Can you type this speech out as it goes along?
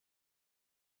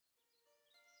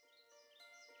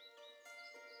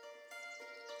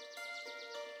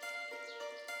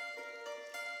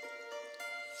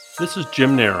This is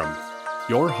Jim Narum,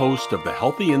 your host of the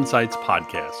Healthy Insights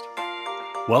Podcast.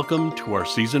 Welcome to our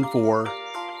Season 4,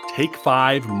 Take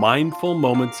 5 Mindful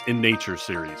Moments in Nature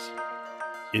series.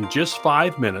 In just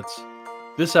 5 minutes,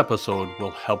 this episode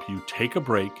will help you take a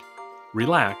break,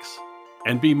 relax,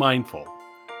 and be mindful,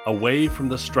 away from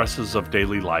the stresses of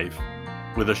daily life,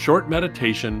 with a short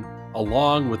meditation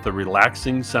along with the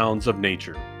relaxing sounds of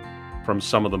nature from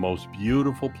some of the most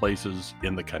beautiful places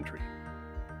in the country.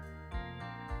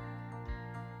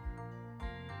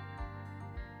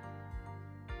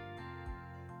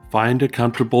 Find a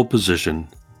comfortable position,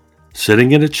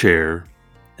 sitting in a chair,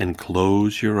 and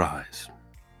close your eyes.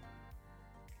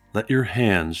 Let your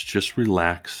hands just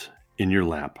relax in your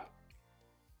lap.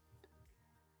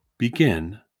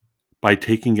 Begin by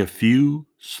taking a few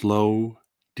slow,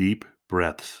 deep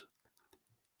breaths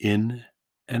in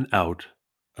and out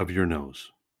of your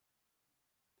nose.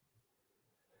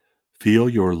 Feel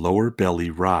your lower belly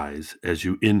rise as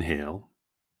you inhale,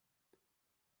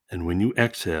 and when you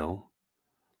exhale,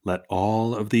 let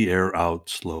all of the air out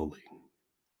slowly.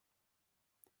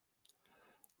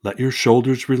 Let your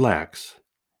shoulders relax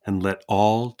and let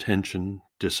all tension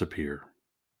disappear.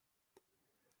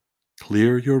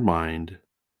 Clear your mind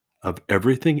of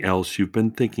everything else you've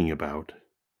been thinking about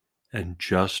and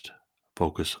just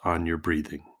focus on your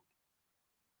breathing.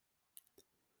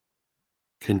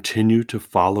 Continue to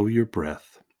follow your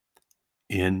breath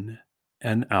in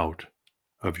and out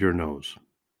of your nose.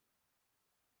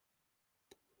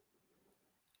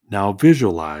 Now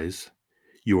visualize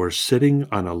you are sitting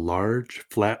on a large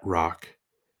flat rock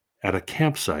at a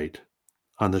campsite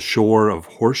on the shore of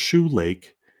Horseshoe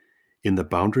Lake in the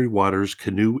Boundary Waters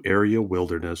Canoe Area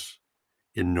Wilderness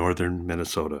in northern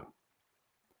Minnesota.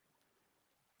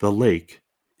 The lake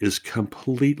is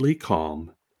completely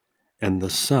calm and the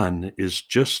sun is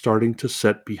just starting to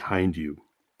set behind you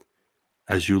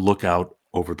as you look out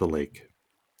over the lake.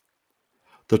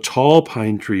 The tall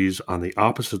pine trees on the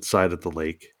opposite side of the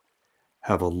lake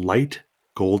have a light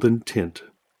golden tint,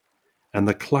 and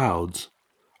the clouds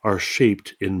are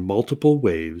shaped in multiple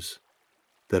waves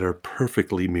that are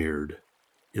perfectly mirrored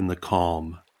in the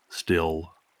calm,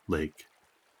 still lake.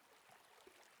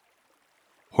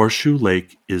 Horseshoe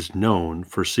Lake is known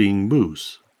for seeing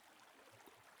moose,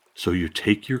 so you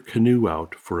take your canoe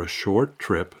out for a short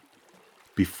trip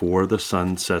before the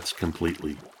sun sets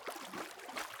completely.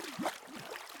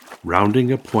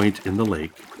 Rounding a point in the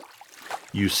lake,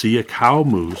 you see a cow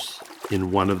moose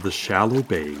in one of the shallow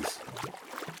bays,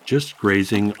 just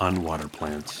grazing on water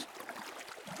plants.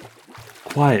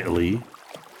 Quietly,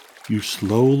 you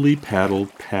slowly paddle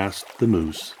past the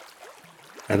moose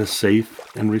at a safe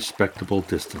and respectable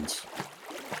distance.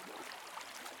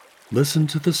 Listen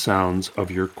to the sounds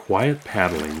of your quiet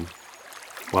paddling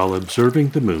while observing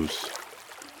the moose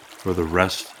for the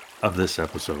rest of this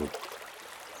episode.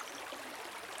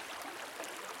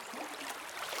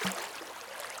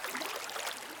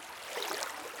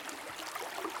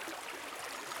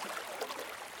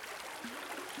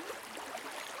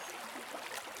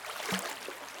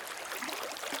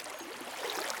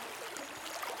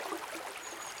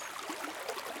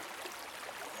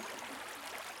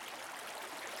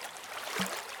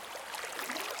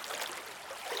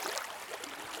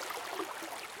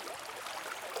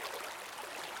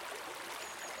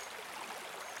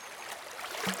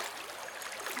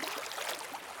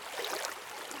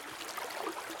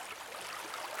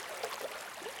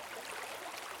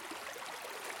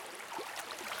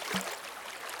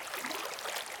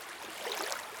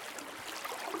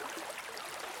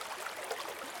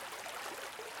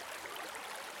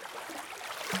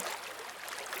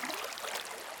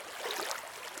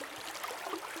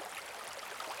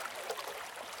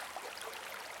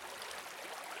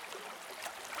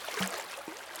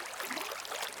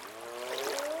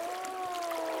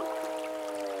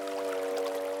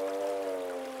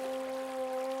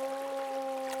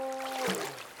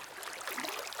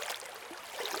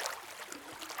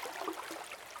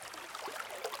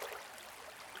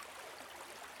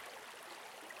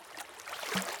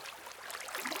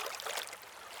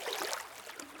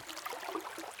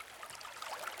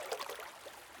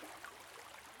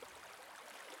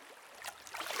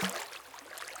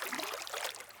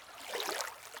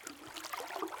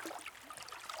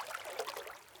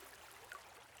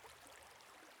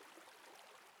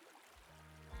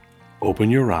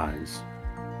 Open your eyes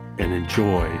and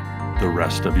enjoy the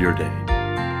rest of your day.